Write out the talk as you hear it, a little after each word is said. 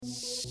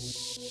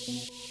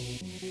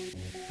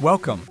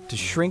Welcome to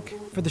Shrink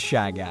for the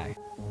Shy Guy.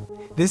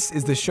 This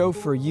is the show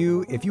for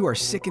you if you are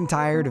sick and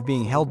tired of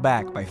being held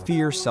back by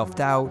fear,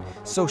 self-doubt,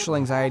 social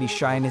anxiety,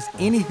 shyness,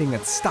 anything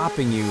that's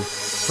stopping you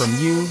from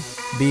you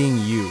being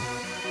you.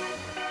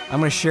 I'm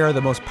going to share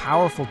the most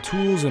powerful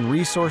tools and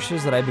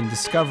resources that I've been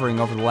discovering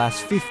over the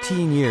last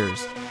 15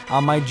 years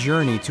on my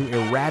journey to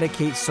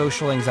eradicate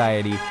social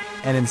anxiety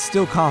and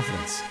instill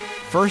confidence,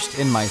 first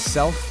in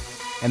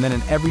myself and then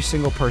in every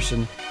single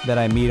person that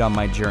I meet on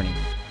my journey.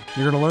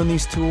 You're going to learn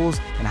these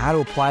tools and how to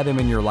apply them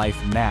in your life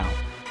now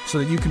so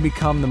that you can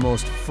become the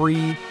most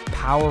free,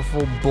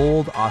 powerful,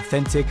 bold,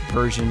 authentic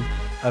version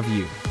of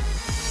you.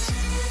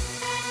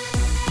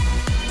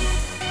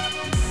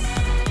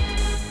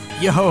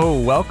 Yo,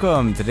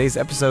 welcome to today's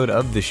episode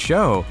of the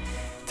show.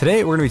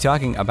 Today we're going to be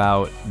talking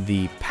about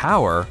the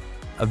power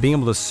of being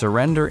able to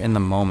surrender in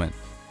the moment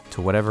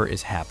to whatever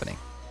is happening.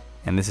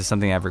 And this is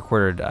something I've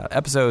recorded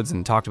episodes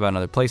and talked about in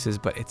other places,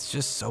 but it's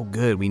just so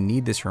good. We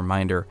need this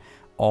reminder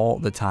all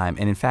the time.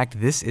 And in fact,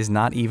 this is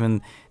not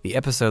even the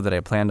episode that I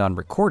planned on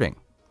recording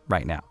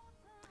right now.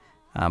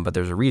 But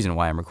there's a reason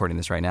why I'm recording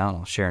this right now, and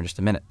I'll share in just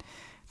a minute.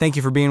 Thank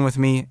you for being with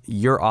me.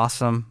 You're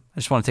awesome. I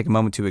just want to take a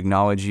moment to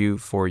acknowledge you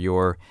for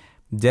your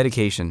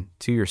dedication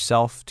to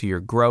yourself, to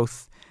your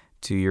growth,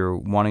 to your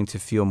wanting to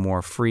feel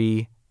more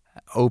free,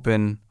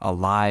 open,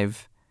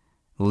 alive,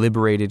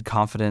 liberated,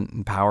 confident,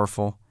 and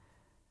powerful.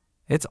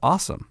 It's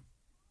awesome.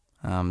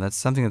 That's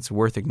something that's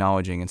worth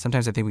acknowledging. And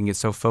sometimes I think we can get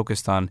so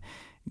focused on,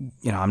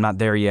 I'm not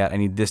there yet. I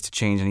need this to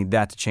change. I need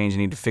that to change. I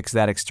need to fix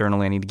that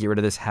externally. I need to get rid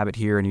of this habit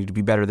here. I need to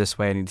be better this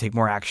way. I need to take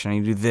more action. I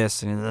need to do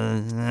this.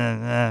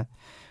 And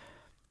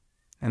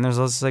there's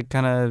this like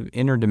kind of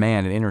inner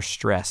demand and inner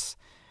stress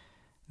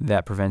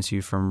that prevents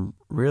you from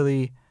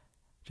really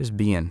just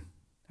being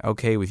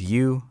okay with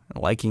you,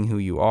 liking who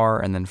you are,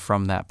 and then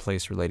from that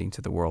place relating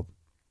to the world.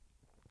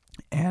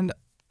 And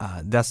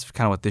that's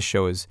kind of what this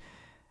show is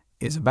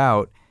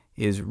about,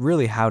 is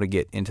really how to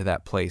get into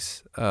that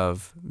place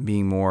of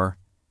being more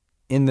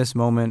in this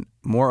moment,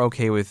 more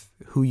okay with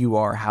who you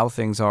are, how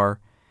things are,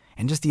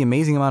 and just the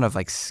amazing amount of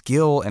like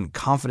skill and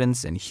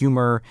confidence and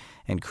humor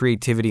and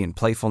creativity and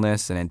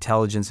playfulness and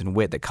intelligence and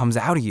wit that comes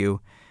out of you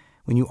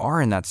when you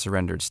are in that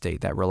surrendered state,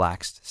 that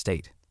relaxed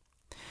state.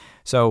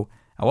 So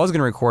I was going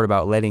to record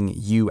about letting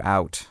you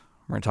out.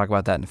 We're going to talk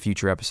about that in a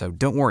future episode.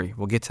 Don't worry,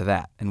 we'll get to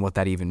that and what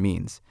that even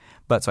means.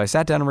 But so I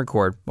sat down and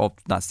record. Well,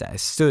 not sat. I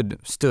stood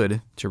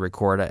to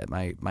record.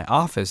 My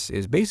office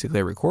is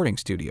basically a recording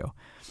studio.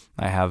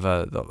 I have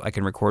I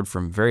can record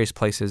from various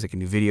places. I can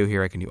do video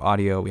here. I can do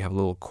audio. We have a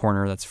little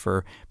corner that's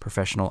for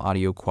professional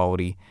audio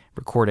quality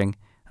recording.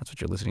 That's what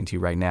you're listening to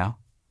right now.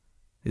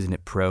 Isn't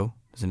it pro?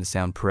 Doesn't it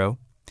sound pro?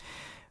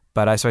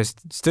 But so I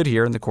stood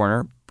here in the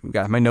corner,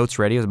 got my notes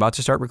ready. I was about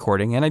to start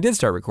recording, and I did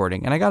start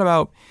recording. And I got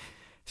about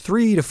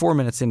 3 to 4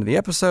 minutes into the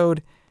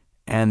episode,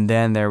 and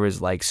then there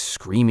was like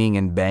screaming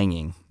and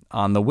banging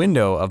on the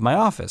window of my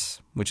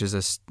office, which is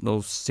a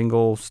little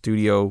single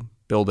studio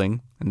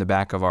building in the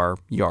back of our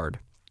yard.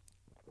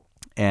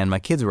 And my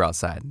kids were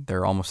outside.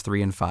 They're almost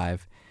 3 and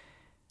 5.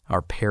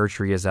 Our pear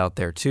tree is out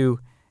there too,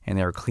 and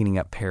they were cleaning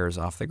up pears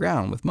off the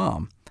ground with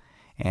Mom.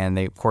 And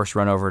they, of course,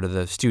 run over to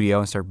the studio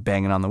and start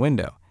banging on the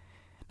window.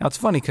 Now, it's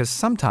funny because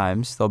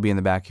sometimes they'll be in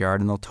the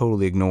backyard and they'll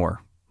totally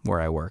ignore where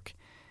I work.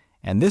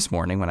 And this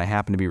morning, when I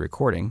happen to be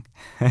recording,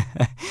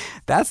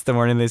 that's the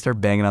morning they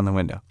start banging on the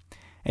window.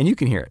 And you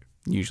can hear it,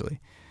 usually,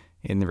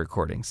 in the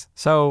recordings.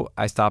 So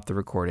I stop the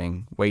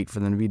recording, wait for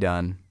them to be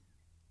done,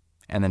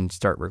 and then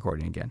start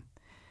recording again.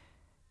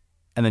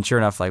 And then sure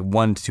enough, like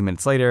 1 to 2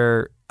 minutes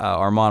later,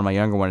 Armand, my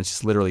younger one, is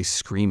just literally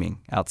screaming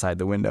outside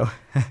the window.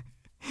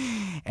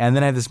 And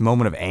then I have this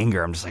moment of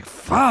anger. I'm just like,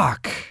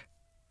 fuck!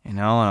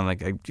 And I'm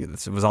like,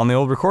 it was on the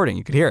old recording.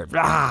 You could hear it.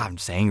 I'm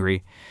just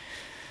angry.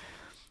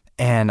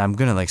 And I'm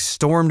going to like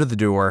storm to the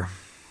door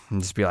and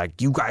just be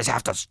like, you guys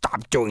have to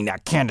stop doing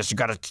that. Candace, you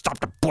got to stop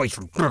the boys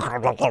from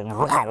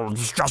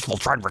it's stressful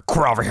trying to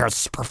record over here.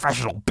 It's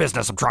professional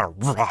business. I'm trying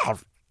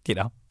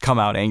to, come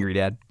out angry,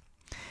 Dad.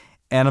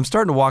 And I'm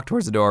starting to walk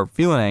towards the door,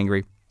 feeling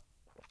angry.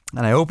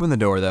 And I open the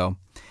door though.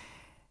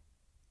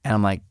 And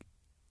I'm like,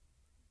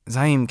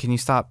 Zaim, can you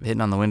stop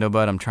hitting on the window,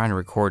 bud? I'm trying to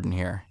record in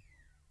here.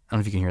 I don't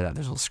know if you can hear that.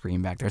 There's a little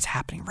scream back there. It's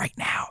happening right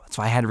now. That's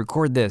why I had to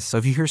record this. So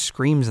if you hear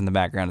screams in the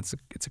background,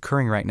 it's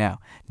occurring right now,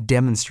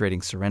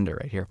 demonstrating surrender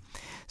right here.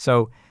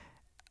 So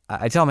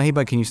I tell him, hey,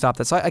 bud, can you stop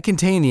that? So I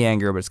contain the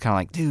anger, but it's kind of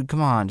like, dude,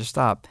 come on, just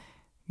stop.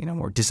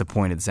 More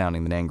disappointed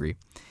sounding than angry.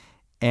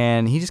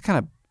 And he just kind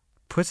of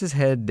puts his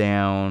head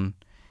down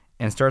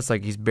and starts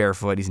like he's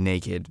barefoot, he's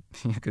naked,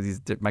 because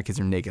my kids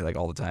are naked like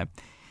all the time.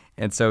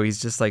 And so he's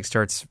just like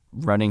starts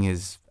running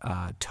his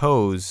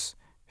toes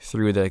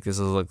through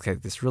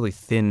this really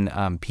thin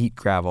peat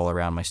gravel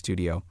around my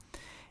studio.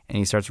 And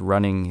he starts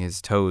running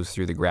his toes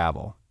through the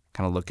gravel,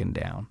 kind of looking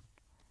down.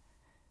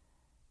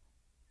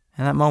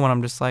 And that moment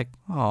I'm just like,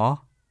 aw,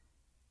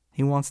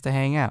 he wants to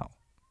hang out.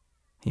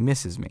 He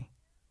misses me.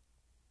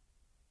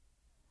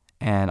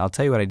 And I'll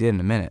tell you what I did in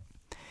a minute.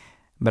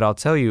 But I'll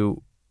tell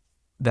you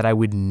that I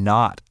would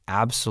not,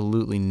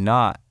 absolutely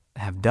not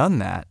have done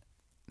that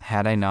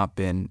had I not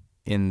been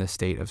in the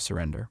state of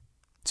surrender.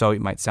 So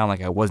it might sound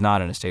like I was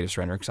not in a state of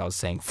surrender because I was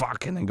saying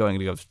fuck and then going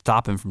to go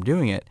stop him from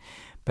doing it.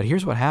 But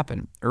here's what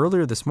happened.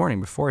 Earlier this morning,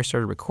 before I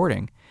started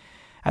recording,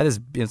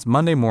 it's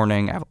Monday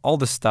morning. I have all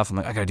this stuff. I'm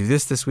like, I got to do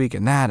this week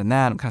and that and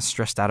that. I'm kind of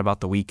stressed out about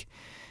the week.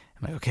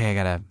 I'm like, okay, I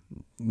got to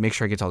make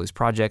sure I get to all these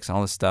projects and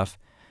all this stuff.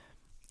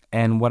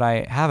 And what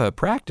I have a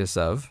practice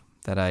of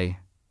that I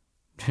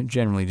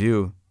generally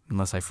do,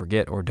 unless I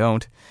forget or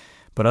don't,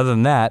 but other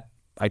than that,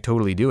 I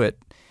totally do it,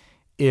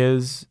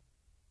 is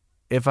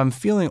if I'm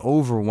feeling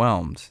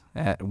overwhelmed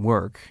at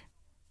work,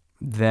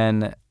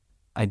 then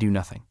I do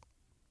nothing.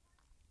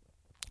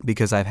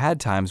 Because I've had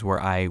times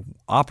where I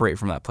operate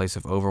from that place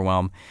of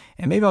overwhelm,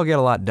 and maybe I'll get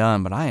a lot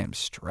done, but I am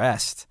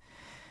stressed,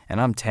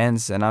 and I'm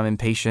tense, and I'm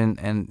impatient,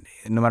 and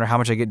no matter how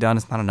much I get done,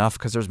 it's not enough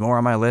because there's more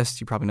on my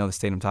list. You probably know the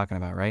state I'm talking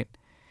about, right?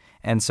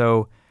 And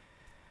so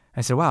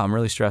I said, wow, I'm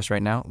really stressed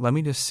right now. Let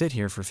me just sit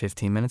here for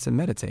 15 minutes and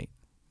meditate.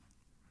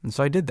 And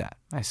so I did that.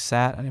 I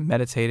sat and I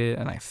meditated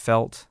and I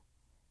felt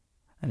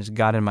and just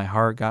got in my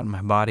heart, got in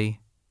my body,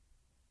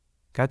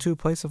 got to a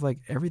place of like,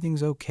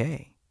 everything's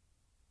okay.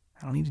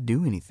 I don't need to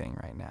do anything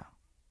right now.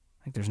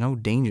 Like there's no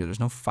danger, there's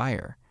no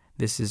fire.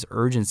 This is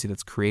urgency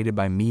that's created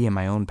by me and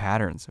my own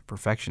patterns of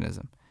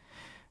perfectionism.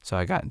 So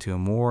I got into a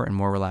more and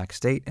more relaxed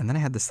state. And then I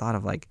had this thought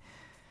of like,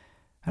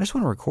 I just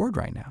want to record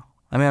right now.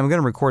 I mean, I'm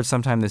going to record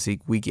sometime this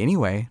week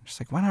anyway. Just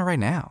like, why not right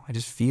now? I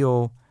just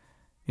feel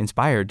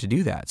inspired to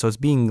do that. So it's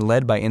being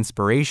led by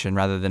inspiration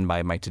rather than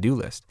by my to-do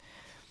list.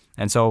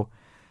 And so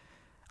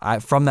I,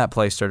 from that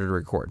place, started to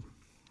record.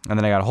 And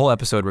then I got a whole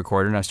episode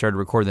recorded, and I started to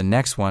record the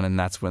next one, and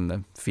that's when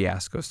the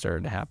fiasco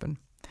started to happen.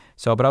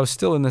 So, but I was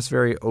still in this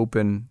very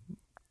open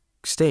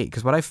state,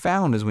 because what I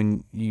found is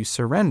when you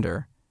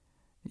surrender,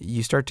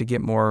 you start to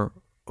get more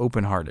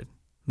open-hearted.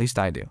 At least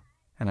I do.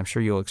 And I'm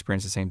sure you'll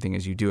experience the same thing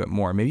as you do it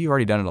more. Maybe you've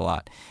already done it a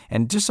lot.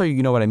 And just so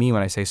you know what I mean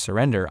when I say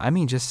surrender, I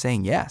mean just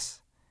saying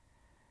yes.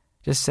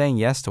 Just saying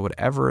yes to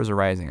whatever is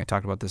arising. I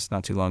talked about this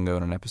not too long ago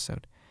in an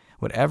episode.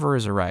 Whatever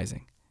is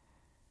arising.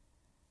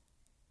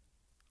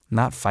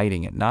 Not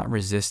fighting it, not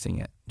resisting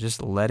it,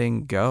 just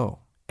letting go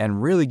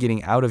and really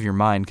getting out of your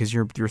mind, because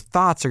your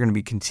thoughts are going to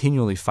be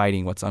continually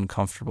fighting what's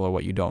uncomfortable or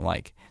what you don't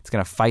like. It's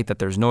going to fight that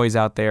there's noise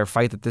out there,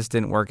 fight that this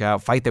didn't work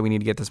out, fight that we need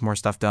to get this more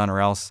stuff done or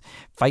else,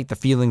 fight the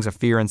feelings of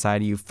fear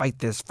inside of you, fight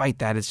this, fight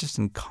that. It's just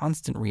in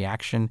constant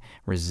reaction,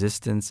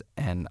 resistance,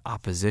 and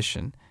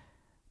opposition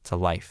to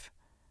life.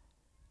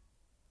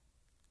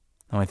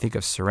 When I think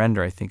of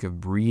surrender, I think of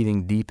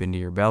breathing deep into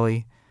your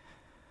belly,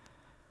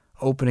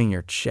 opening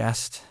your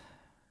chest,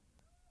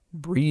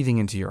 breathing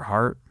into your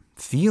heart,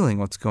 feeling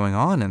what's going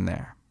on in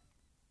there,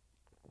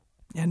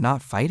 and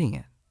not fighting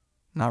it,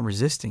 not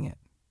resisting it.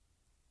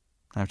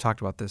 I've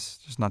talked about this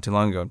just not too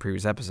long ago in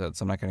previous episodes,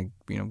 so I'm not going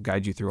to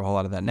guide you through a whole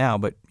lot of that now,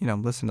 but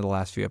listen to the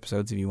last few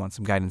episodes if you want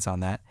some guidance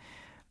on that.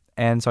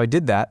 And so I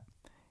did that,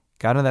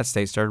 got into that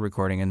state, started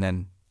recording, and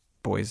then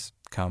boys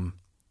come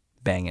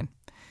banging.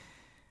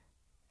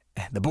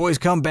 The boys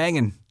come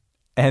banging.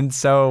 And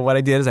so what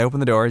I did is I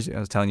opened the doors, I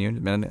was telling you in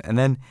a minute, and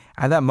then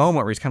I had that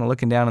moment where he's kind of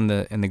looking down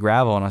in the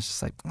gravel, and I was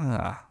just like,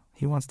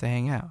 he wants to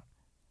hang out.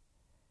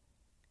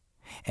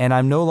 And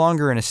I'm no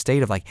longer in a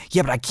state of like,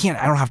 yeah, but I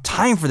don't have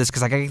time for this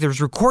because I got to get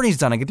those recordings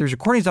done. I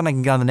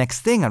can get on the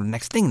next thing,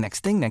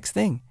 next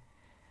thing.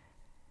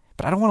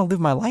 But I don't want to live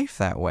my life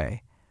that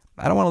way.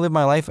 I don't want to live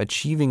my life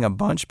achieving a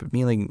bunch but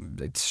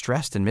feeling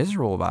stressed and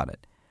miserable about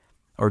it.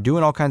 Or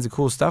doing all kinds of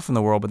cool stuff in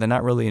the world, but then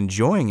not really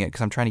enjoying it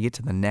because I'm trying to get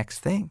to the next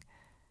thing.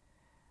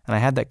 And I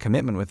had that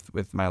commitment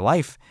with my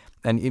life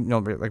and,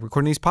 like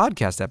recording these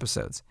podcast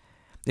episodes.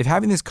 If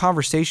having this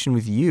conversation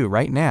with you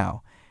right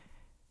now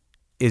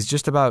is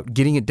just about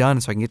getting it done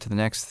so I can get to the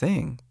next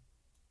thing,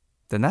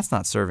 then that's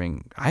not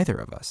serving either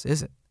of us,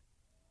 is it?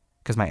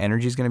 Because my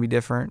energy is going to be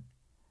different.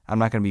 I'm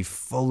not going to be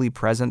fully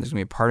present. There's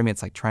going to be a part of me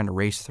that's like trying to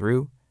race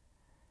through,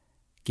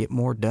 get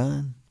more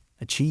done,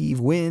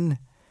 achieve, win.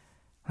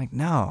 Like,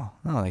 no,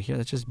 like,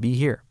 let's just be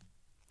here.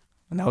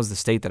 And that was the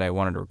state that I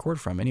wanted to record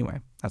from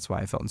anyway. That's why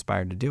I felt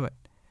inspired to do it.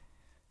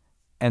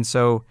 And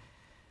so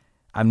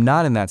I'm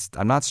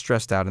not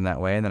stressed out in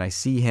that way. And then I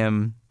see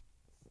him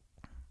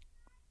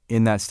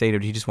in that state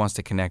of he just wants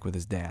to connect with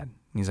his dad.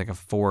 He's like a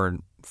 4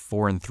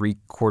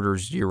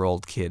 3/4 year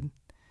old kid.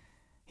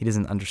 He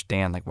doesn't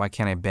understand, like, why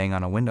can't I bang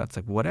on a window? It's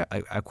like, what?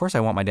 Of course I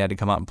want my dad to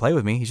come out and play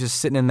with me. He's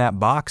just sitting in that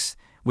box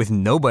with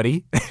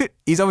nobody.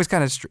 He's always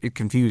kind of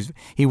confused.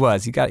 He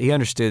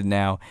understood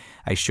now.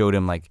 I showed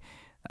him like,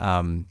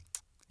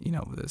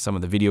 some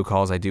of the video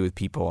calls I do with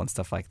people and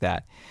stuff like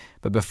that.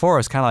 But before I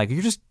was kind of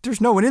like,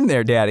 there's no one in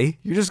there, Daddy.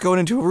 You're just going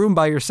into a room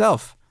by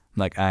yourself. I'm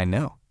like, I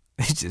know.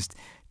 It's just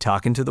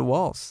talking to the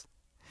walls.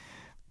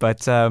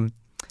 But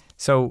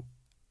so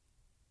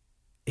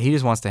he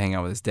just wants to hang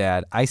out with his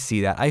dad. I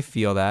see that. I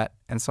feel that.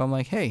 And so I'm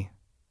like, hey.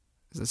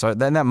 So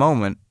in that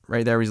moment,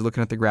 right there, he's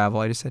looking at the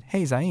gravel. I just said,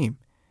 hey, Zaim,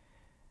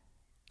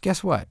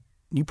 guess what?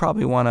 You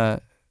probably want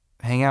to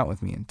hang out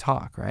with me and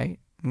talk, right?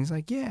 And he's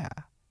like, yeah.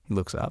 He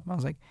looks up. I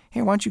was like,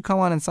 hey, why don't you come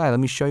on inside? Let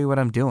me show you what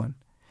I'm doing.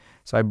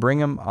 So I bring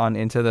him on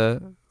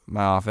into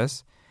my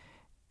office,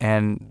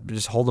 and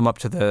just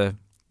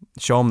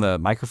show him the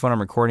microphone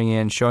I'm recording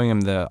in, showing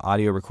him the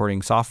audio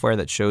recording software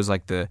that shows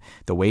like the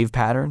wave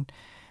pattern.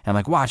 And I'm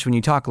like, watch, when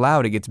you talk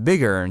loud, it gets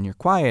bigger, and you're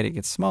quiet, it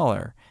gets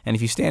smaller. And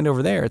if you stand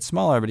over there, it's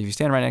smaller, but if you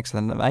stand right next to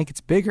the mic,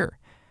 it's bigger.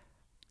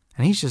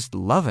 And he's just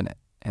loving it.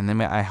 And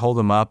then I hold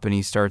him up, and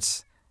he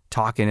starts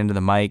talking into the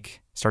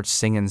mic, starts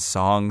singing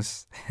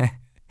songs.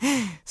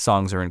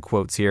 Songs are in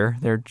quotes here.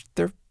 They're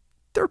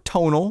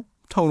tonal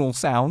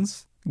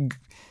sounds,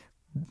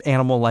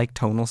 animal-like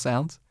tonal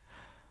sounds.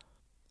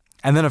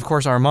 And then, of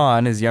course,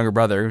 Armand, his younger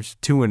brother, who's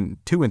 2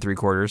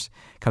 3/4,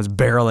 comes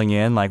barreling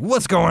in like,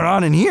 what's going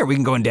on in here? We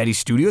can go in Daddy's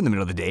studio in the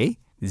middle of the day.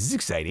 This is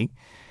exciting.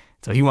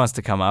 So he wants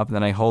to come up, and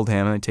then I hold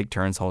him, and I take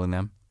turns holding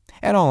them.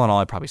 And all in all,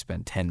 I probably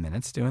spend 10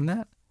 minutes doing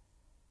that.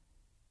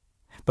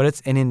 But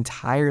it's an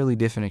entirely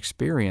different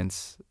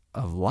experience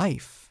of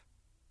life,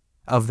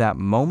 of that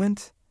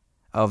moment,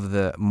 of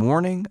the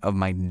morning, of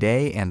my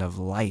day, and of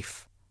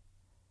life.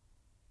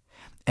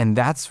 And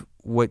that's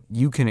what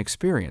you can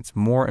experience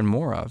more and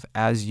more of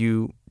as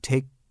you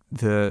take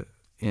the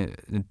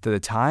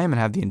time and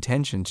have the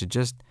intention to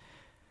just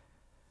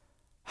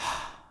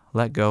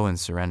let go and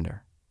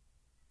surrender.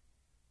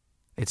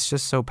 It's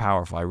just so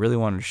powerful. I really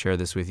wanted to share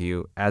this with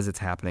you as it's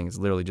happening. It's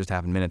literally just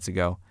happened minutes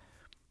ago.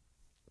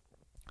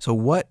 So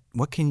what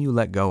can you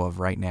let go of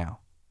right now?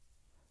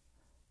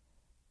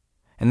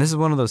 And this is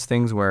one of those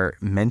things where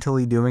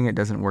mentally doing it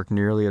doesn't work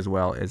nearly as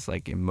well as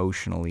like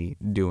emotionally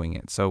doing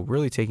it. So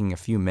really taking a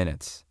few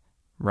minutes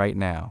right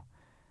now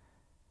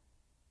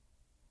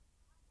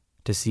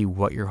to see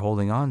what you're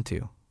holding on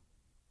to.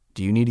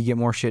 Do you need to get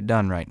more shit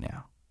done right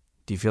now?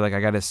 Do you feel like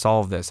I got to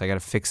solve this? I got to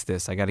fix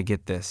this. I got to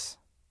get this.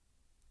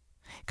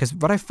 Because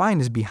what I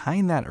find is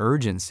behind that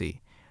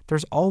urgency,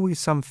 there's always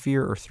some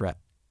fear or threat.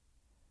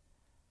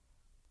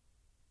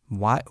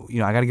 Why?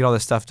 I got to get all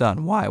this stuff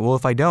done. Why? Well,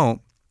 if I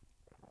don't,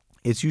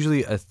 it's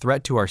usually a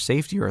threat to our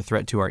safety or a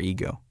threat to our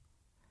ego.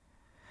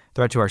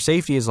 Threat to our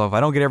safety is, well, if I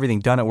don't get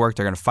everything done at work,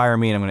 they're going to fire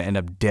me and I'm going to end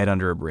up dead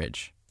under a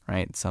bridge,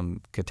 right?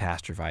 Some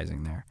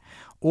catastrophizing there.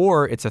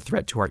 Or it's a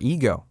threat to our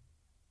ego.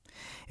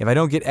 If I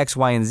don't get X,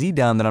 Y, and Z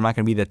done, then I'm not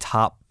going to be the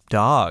top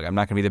dog. I'm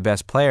not going to be the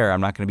best player.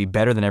 I'm not going to be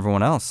better than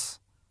everyone else.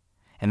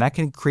 And that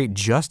can create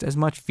just as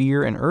much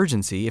fear and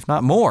urgency, if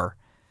not more,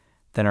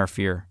 than our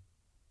fear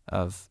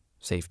of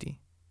safety.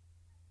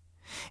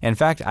 In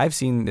fact, I've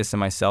seen this in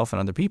myself and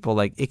other people,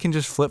 like it can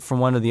just flip from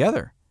one to the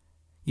other.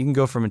 You can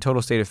go from a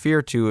total state of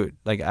fear to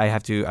like,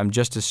 I'm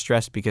just as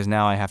stressed because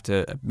now I have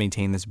to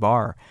maintain this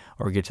bar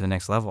or get to the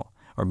next level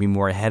or be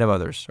more ahead of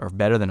others or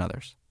better than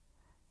others.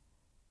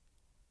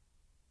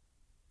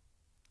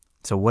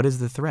 So what is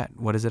the threat?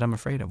 What is it I'm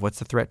afraid of? What's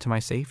the threat to my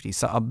safety?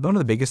 So one of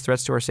the biggest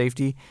threats to our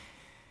safety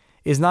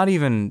is not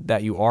even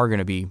that you are going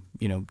to be,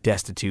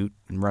 destitute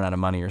and run out of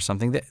money or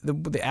something.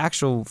 The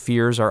actual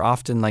fears are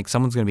often like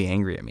someone's going to be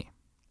angry at me.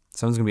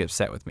 Someone's going to be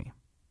upset with me.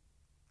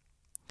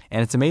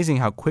 And it's amazing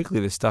how quickly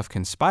this stuff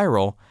can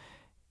spiral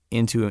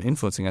into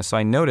influencing us. So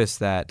I noticed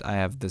that I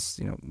have this,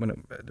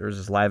 when there was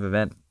this live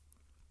event,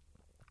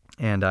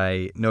 and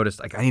I noticed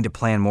like I need to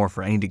plan more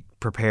I need to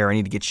prepare, I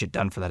need to get shit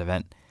done for that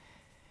event.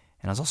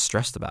 And I was all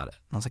stressed about it.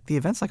 And I was like, the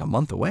event's like a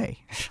month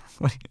away.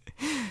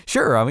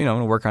 Sure, I'm going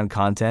to work on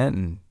content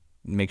and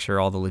make sure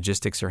all the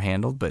logistics are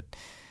handled, but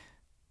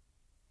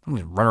I'm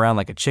going to run around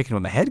like a chicken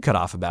with my head cut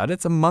off about it.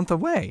 It's a month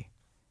away.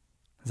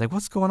 I was like,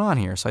 what's going on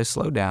here? So I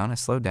slowed down,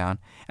 and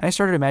I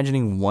started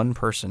imagining one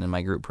person in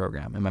my group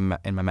program,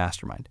 in my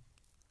mastermind.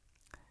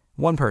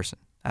 One person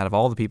out of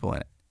all the people in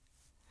it.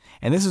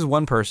 And this is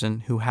one person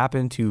who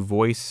happened to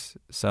voice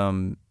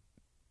some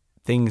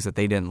things that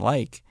they didn't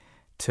like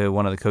to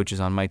one of the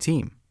coaches on my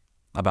team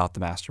about the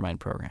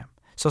mastermind program.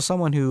 So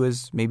someone who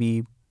is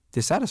maybe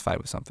dissatisfied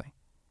with something.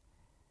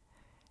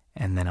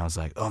 And then I was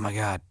like, oh my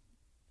God,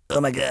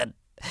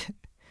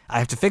 I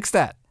have to fix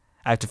that.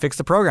 I have to fix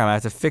the program. I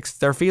have to fix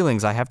their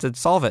feelings. I have to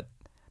solve it.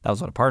 That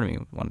was what a part of me,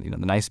 the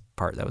nice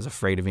part that was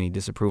afraid of any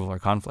disapproval or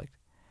conflict.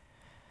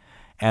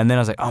 And then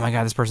I was like, oh my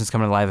God, this person's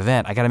coming to the live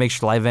event. I got to make sure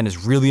the live event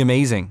is really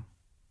amazing.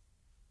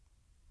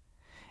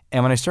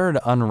 And when I started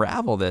to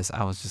unravel this,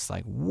 I was just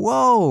like,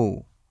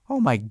 whoa, oh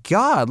my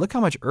God, look how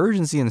much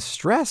urgency and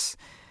stress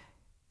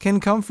can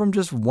come from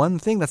just one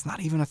thing that's not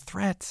even a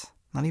threat,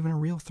 not even a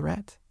real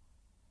threat.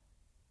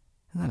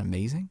 Isn't that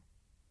amazing?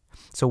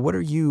 So what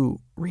are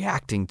you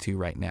reacting to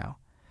right now?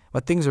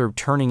 What things are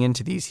turning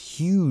into these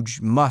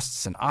huge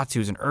musts and ought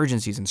tos and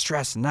urgencies and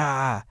stress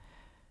that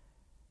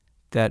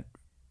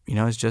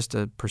is just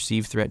a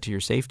perceived threat to your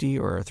safety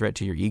or a threat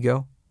to your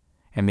ego?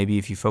 And maybe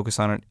if you focus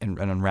on it and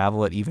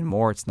unravel it even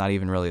more, it's not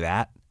even really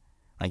that.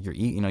 Like your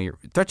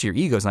threat to your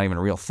ego is not even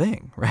a real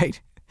thing, right?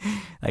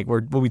 Like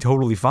we'll be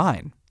totally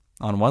fine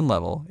on one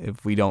level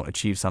if we don't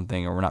achieve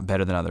something or we're not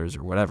better than others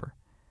or whatever.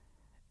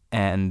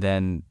 And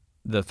then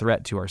the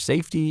threat to our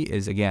safety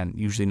is, again,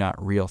 usually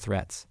not real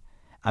threats.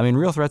 I mean,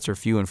 real threats are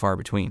few and far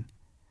between.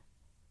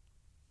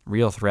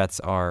 Real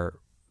threats are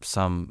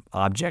some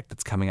object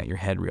that's coming at your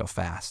head real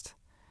fast.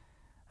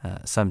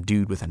 Some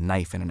dude with a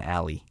knife in an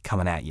alley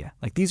coming at you.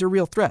 Like, these are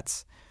real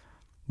threats.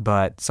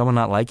 But someone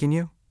not liking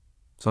you,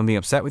 Someone being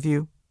upset with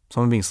you,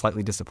 someone being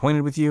slightly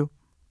disappointed with you,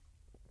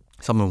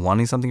 someone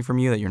wanting something from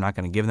you that you're not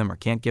going to give them or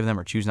can't give them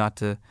or choose not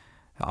to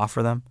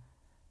offer them,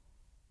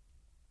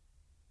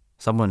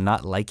 someone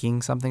not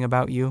liking something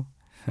about you,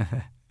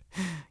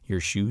 your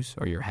shoes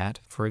or your hat,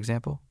 for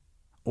example,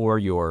 or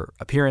your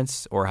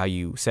appearance or how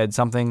you said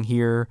something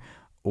here,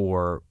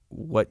 or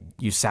what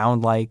you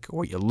sound like or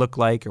what you look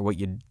like or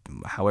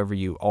however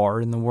you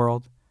are in the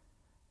world.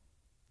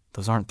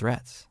 Those aren't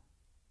threats.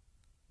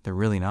 They're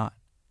really not.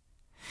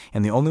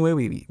 And the only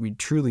way we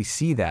truly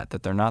see that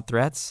they're not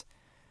threats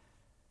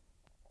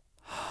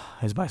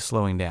is by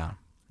slowing down,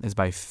 is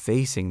by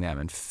facing them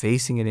and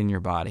facing it in your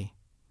body,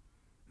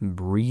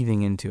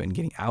 breathing into it and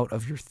getting out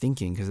of your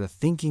thinking, because the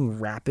thinking,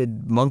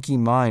 rapid monkey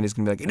mind is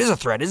going to be like, it is a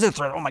threat,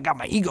 oh my God,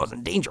 my ego's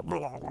in danger,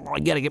 I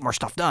got to get more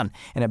stuff done.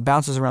 And it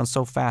bounces around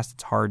so fast,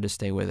 it's hard to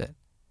stay with it.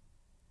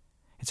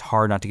 It's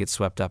hard not to get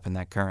swept up in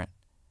that current.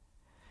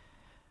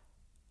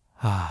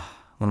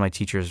 One of my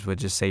teachers would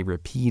just say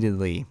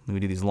repeatedly, we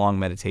would do these long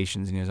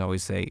meditations, and he would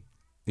always say,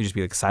 he'd just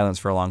be like silence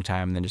for a long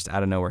time, and then just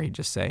out of nowhere, he'd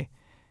just say,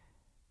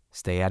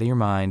 stay out of your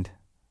mind,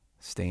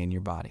 stay in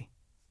your body.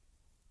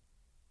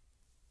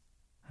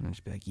 And I'd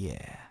just be like,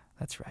 yeah,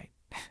 that's right.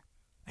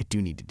 I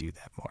do need to do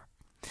that more.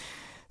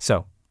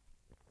 So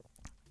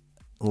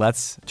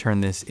let's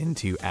turn this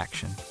into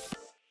action.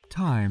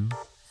 Time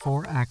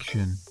for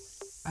action.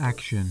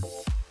 Action.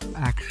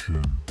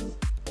 Action.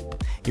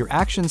 Your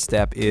action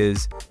step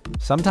is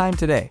sometime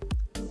today,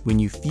 when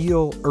you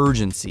feel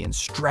urgency and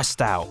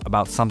stressed out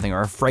about something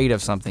or afraid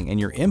of something, and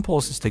your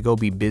impulse is to go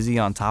be busy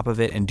on top of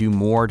it and do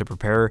more to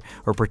prepare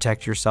or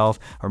protect yourself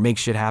or make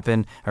shit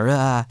happen or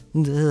that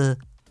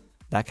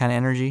kind of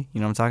energy, you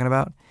know what I'm talking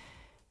about,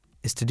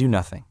 is to do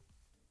nothing.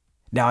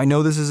 Now, I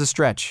know this is a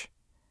stretch.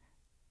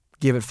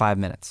 Give it 5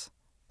 minutes.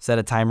 Set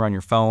a timer on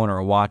your phone or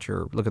a watch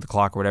or look at the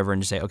clock or whatever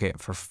and just say, okay,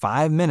 for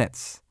 5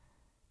 minutes,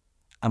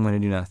 I'm going to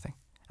do nothing.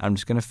 I'm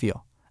just going to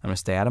feel. I'm going to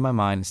stay out of my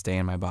mind and stay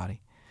in my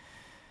body.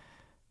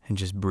 And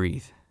just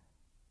breathe.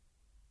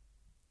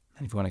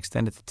 And if you want to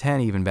extend it to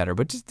 10, even better.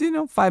 But just,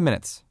 5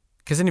 minutes.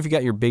 Because then if you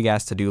got your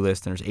big-ass to-do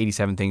list and there's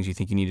 87 things you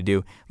think you need to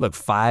do, look,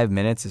 5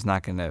 minutes is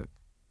not going to,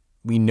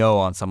 we know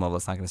on some level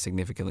it's not going to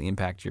significantly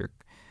impact your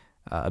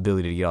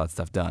ability to get all that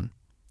stuff done.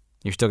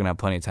 You're still going to have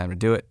plenty of time to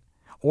do it.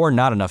 Or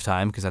not enough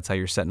time, because that's how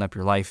you're setting up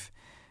your life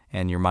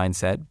and your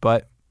mindset.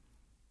 But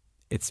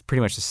it's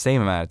pretty much the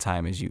same amount of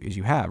time as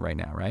you have right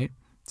now, right?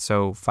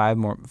 So 5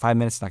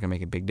 minutes is not going to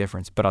make a big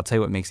difference. But I'll tell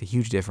you what makes a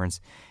huge difference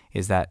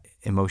is that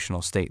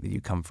emotional state that you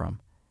come from.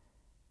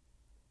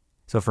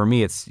 So for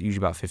me, it's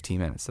usually about 15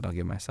 minutes that I'll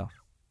give myself.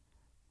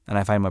 And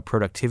I find my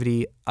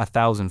productivity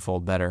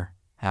 1,000-fold better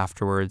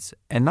afterwards.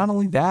 And not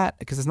only that,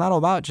 because it's not all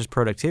about just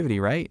productivity,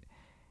 right?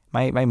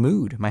 My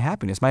mood, my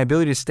happiness, my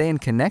ability to stay in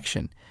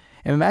connection.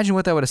 And imagine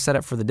what that would have set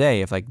up for the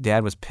day if like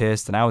Dad was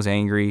pissed and I was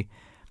angry.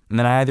 And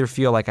then I either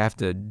feel like I have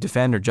to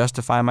defend or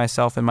justify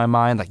myself in my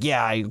mind. Like,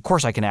 yeah, of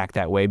course I can act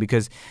that way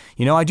because,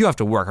 I do have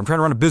to work. I'm trying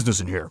to run a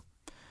business in here.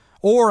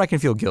 Or I can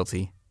feel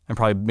guilty. And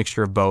probably a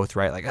mixture of both,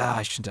 right? Like,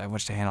 I shouldn't have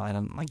much to handle. I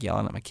don't like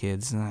yelling at my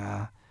kids.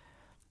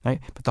 Right?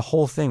 But the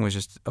whole thing was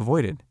just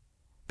avoided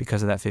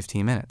because of that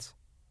 15 minutes.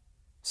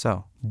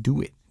 So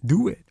do it.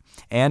 Do it.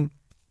 And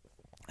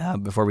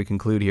before we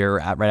conclude here,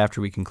 right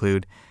after we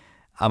conclude,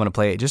 I'm going to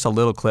play just a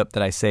little clip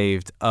that I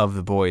saved of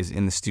the boys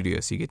in the studio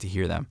so you get to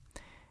hear them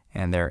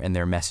and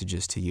their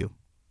messages to you.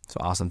 So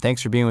awesome.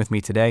 Thanks for being with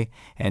me today.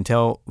 And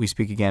until we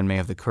speak again, may you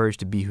have the courage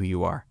to be who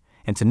you are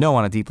and to know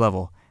on a deep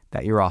level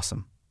that you're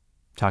awesome.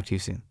 Talk to you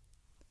soon.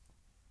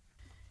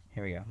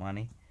 Here we go,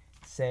 Monty.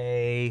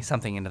 Say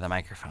something into the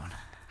microphone.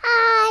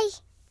 Hi.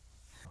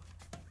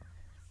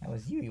 That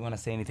was you. You want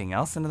to say anything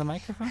else into the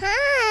microphone?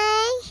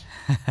 Hi.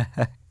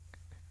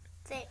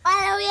 Say,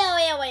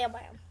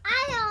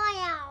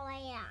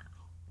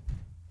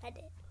 I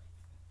did.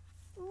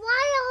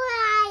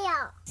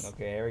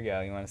 Okay, here we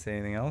go. You want to say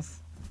anything else?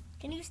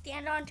 Can you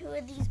stand on 2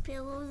 of these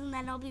pillows and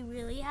then I'll be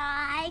really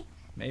high?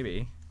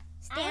 Maybe.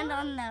 Stand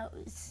on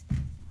those.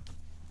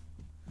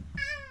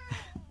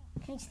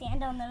 Can you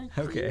stand on those?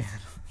 Okay.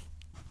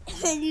 And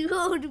then you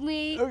hold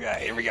me.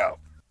 Okay, here we go.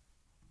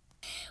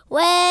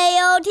 Way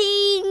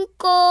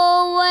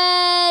tinkle,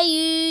 way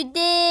you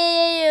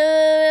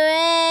dare,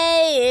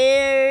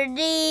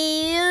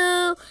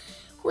 you,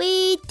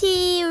 we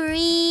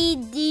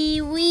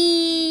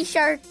wee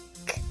shark.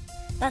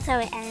 That's how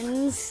it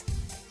ends.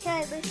 Can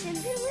I listen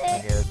to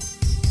it? Good.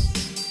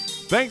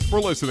 Thanks for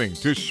listening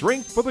to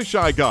Shrink for the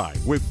Shy Guy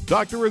with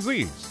Dr.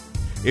 Aziz.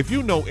 If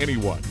you know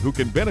anyone who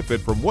can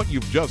benefit from what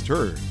you've just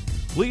heard,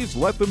 please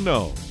let them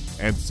know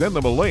and send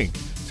them a link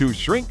to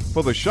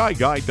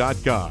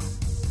shrinkfortheshyguy.com.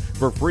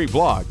 For free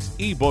blogs,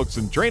 ebooks,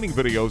 and training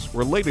videos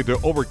related to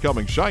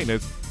overcoming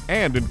shyness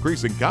and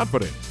increasing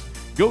confidence,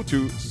 go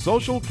to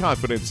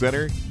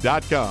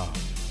socialconfidencecenter.com.